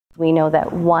We know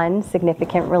that one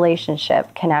significant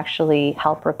relationship can actually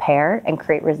help repair and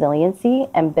create resiliency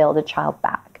and build a child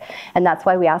back. And that's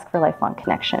why we ask for lifelong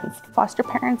connections. Foster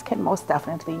parents can most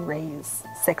definitely raise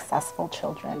successful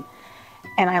children.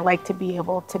 And I like to be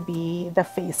able to be the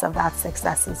face of that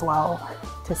success as well,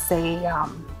 to say,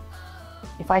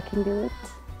 if I can do it,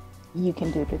 you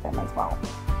can do it to them as well.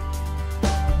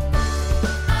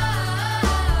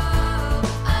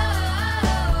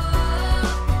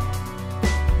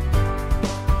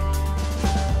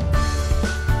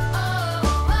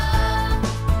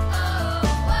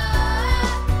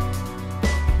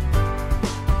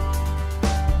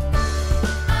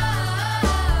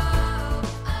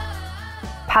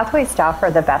 Pathways staff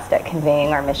are the best at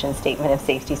conveying our mission statement of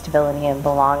safety, stability, and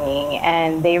belonging,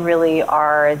 and they really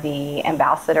are the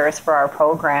ambassadors for our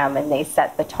program, and they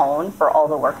set the tone for all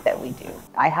the work that we do.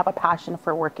 I have a passion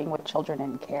for working with children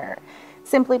in care,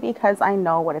 simply because I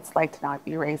know what it's like to not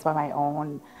be raised by my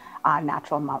own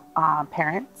natural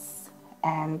parents,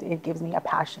 and it gives me a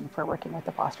passion for working with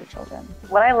the foster children.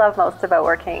 What I love most about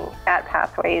working at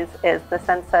Pathways is the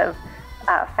sense of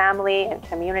family and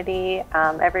community.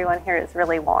 Everyone here is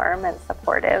really warm and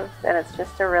supportive, and it's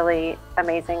just a really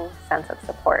amazing sense of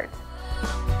support.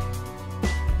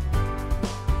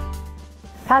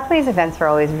 Pathways events are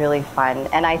always really fun,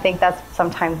 and I think that's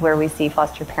sometimes where we see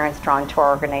foster parents drawn to our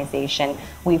organization.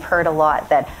 We've heard a lot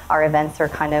that our events are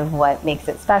kind of what makes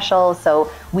it special, so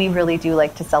we really do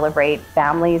like to celebrate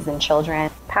families and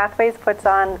children. Pathways puts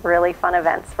on really fun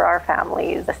events for our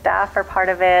families. The staff are part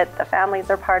of it, the families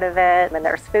are part of it, and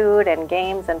there's food and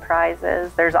games and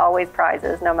prizes. There's always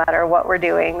prizes, no matter what we're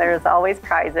doing, there's always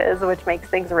prizes, which makes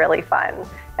things really fun.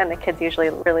 And the kids usually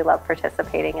really love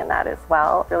participating in that as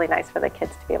well. Really nice for the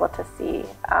kids to be able to see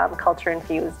culture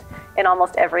infused in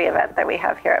almost every event that we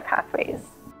have here at Pathways.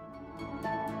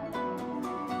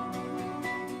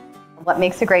 What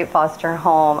makes a great foster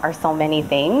home are so many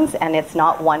things, and it's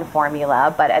not one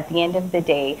formula, but at the end of the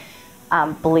day,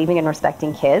 believing and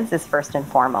respecting kids is first and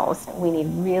foremost. We need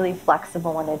really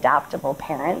flexible and adaptable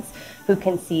parents who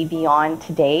can see beyond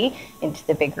today into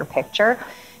the bigger picture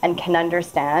and can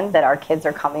understand that our kids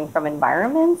are coming from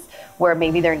environments where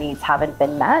maybe their needs haven't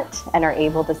been met and are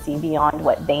able to see beyond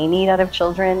what they need out of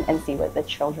children and see what the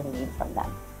children need from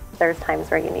them. There's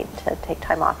times where you need to take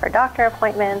time off for doctor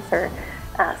appointments or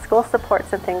school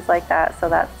supports and things like that, so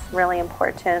that's really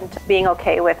important. Being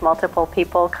okay with multiple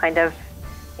people kind of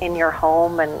in your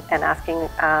home and asking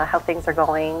how things are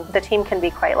going. The team can be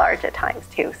quite large at times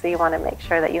too, so you want to make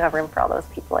sure that you have room for all those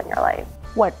people in your life.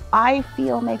 What I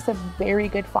feel makes a very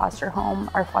good foster home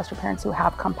are foster parents who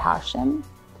have compassion,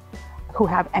 who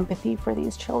have empathy for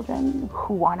these children,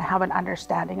 who want to have an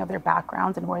understanding of their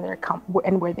backgrounds and where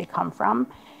they come from,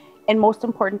 and most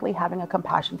importantly, having a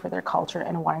compassion for their culture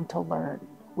and wanting to learn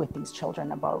with these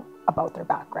children about their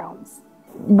backgrounds.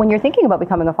 When you're thinking about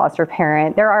becoming a foster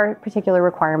parent, there are particular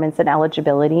requirements and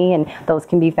eligibility, and those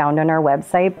can be found on our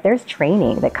website. There's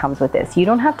training that comes with this. You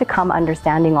don't have to come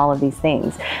understanding all of these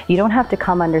things. You don't have to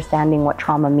come understanding what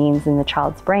trauma means in the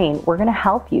child's brain. We're going to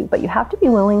help you, but you have to be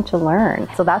willing to learn.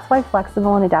 So that's why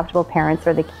flexible and adaptable parents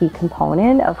are the key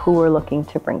component of who we're looking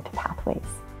to bring to Pathways.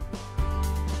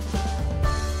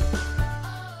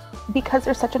 Because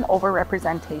there's such an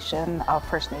overrepresentation of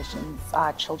First Nations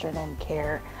children in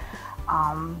care,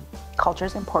 culture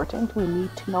is important. We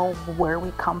need to know where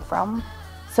we come from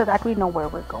so that we know where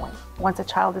we're going. Once a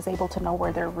child is able to know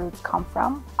where their roots come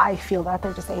from, I feel that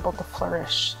they're just able to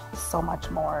flourish so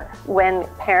much more. When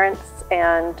parents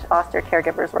and foster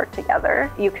caregivers work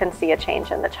together, you can see a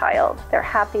change in the child. They're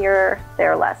happier,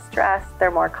 they're less stressed,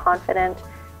 they're more confident,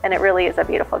 and it really is a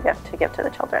beautiful gift to give to the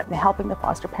children. Helping the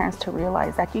foster parents to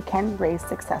realize that you can raise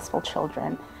successful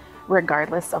children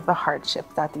regardless of the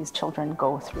hardships that these children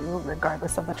go through,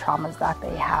 regardless of the traumas that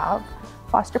they have.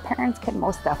 Foster parents can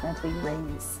most definitely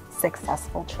raise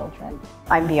successful children.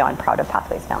 I'm beyond proud of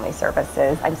Pathways Family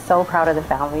Services. I'm so proud of the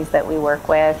families that we work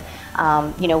with.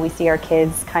 We see our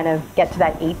kids kind of get to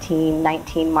that 18,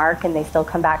 19 mark, and they still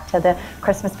come back to the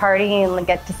Christmas party and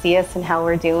get to see us and how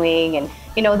we're doing. And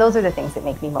those are the things that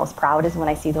make me most proud, is when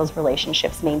I see those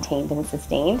relationships maintained and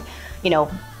sustained.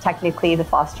 Technically the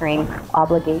fostering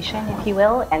obligation, if you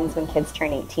will, ends when kids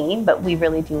turn 18, but we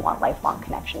really do want lifelong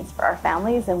connections for our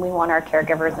families, and we want our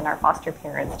caregivers and our foster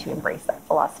parents to embrace that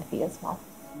philosophy as well.